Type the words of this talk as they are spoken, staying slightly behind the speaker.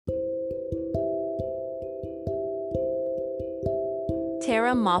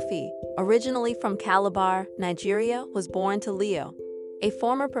Kerem Mafi, originally from Calabar, Nigeria, was born to Leo, a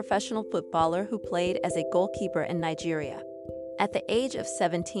former professional footballer who played as a goalkeeper in Nigeria. At the age of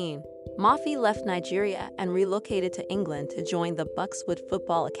 17, Mafi left Nigeria and relocated to England to join the Buxwood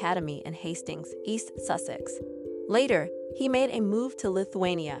Football Academy in Hastings, East Sussex. Later, he made a move to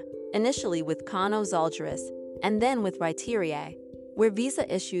Lithuania, initially with Kauno Žalgiris, and then with Rytėja, where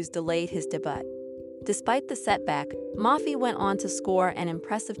visa issues delayed his debut. Despite the setback, Mafi went on to score an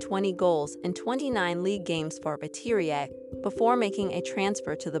impressive 20 goals in 29 league games for Rytėja before making a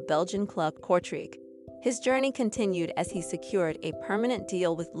transfer to the Belgian club Kortrijk. His journey continued as he secured a permanent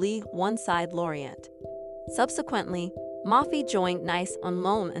deal with Ligue 1 side Lorient. Subsequently, Mafi joined Nice on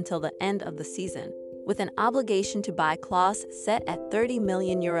loan until the end of the season, with an obligation to buy clause set at €30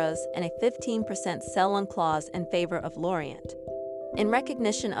 million and a 15% sell-on clause in favor of Lorient. In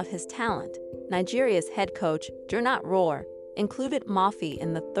recognition of his talent, Nigeria's head coach, Gernot Rohr, included Mafi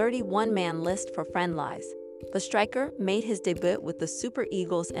in the 31-man list for friendlies. The striker made his debut with the Super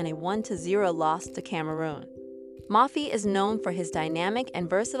Eagles in a 1-0 loss to Cameroon. Mafi is known for his dynamic and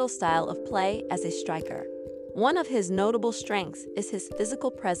versatile style of play as a striker. One of his notable strengths is his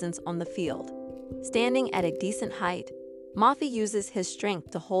physical presence on the field. Standing at a decent height, Mafi uses his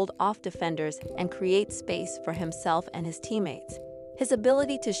strength to hold off defenders and create space for himself and his teammates. His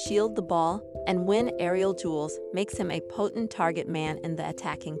ability to shield the ball and win aerial duels makes him a potent target man in the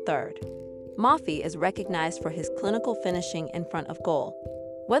attacking third. Mafi is recognized for his clinical finishing in front of goal.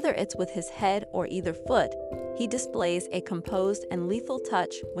 Whether it's with his head or either foot, he displays a composed and lethal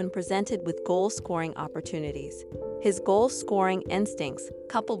touch when presented with goal-scoring opportunities. His goal-scoring instincts,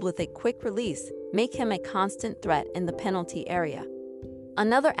 coupled with a quick release, make him a constant threat in the penalty area.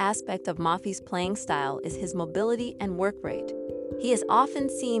 Another aspect of Mafi's playing style is his mobility and work rate. He is often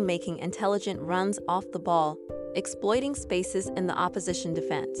seen making intelligent runs off the ball, exploiting spaces in the opposition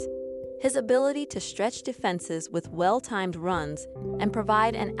defense. His ability to stretch defenses with well-timed runs and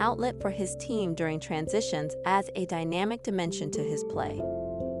provide an outlet for his team during transitions adds a dynamic dimension to his play.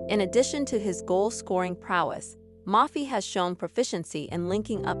 In addition to his goal-scoring prowess, Mafi has shown proficiency in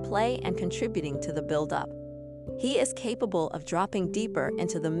linking up play and contributing to the build-up. He is capable of dropping deeper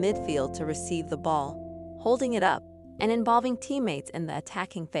into the midfield to receive the ball, holding it up, and involving teammates in the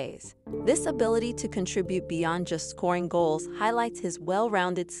attacking phase. This ability to contribute beyond just scoring goals highlights his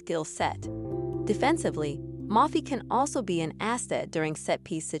well-rounded skill set. Defensively, Mafi can also be an asset during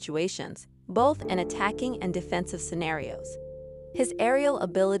set-piece situations, both in attacking and defensive scenarios. His aerial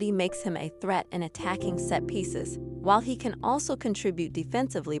ability makes him a threat in attacking set pieces, while he can also contribute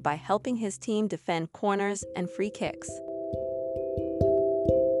defensively by helping his team defend corners and free kicks.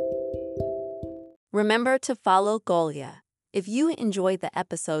 Remember to follow Golia. If you enjoyed the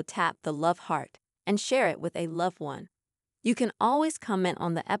episode, tap the love heart and share it with a loved one. You can always comment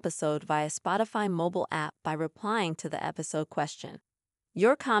on the episode via Spotify mobile app by replying to the episode question.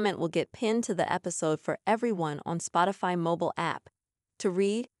 Your comment will get pinned to the episode for everyone on Spotify mobile app to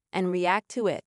read and react to it.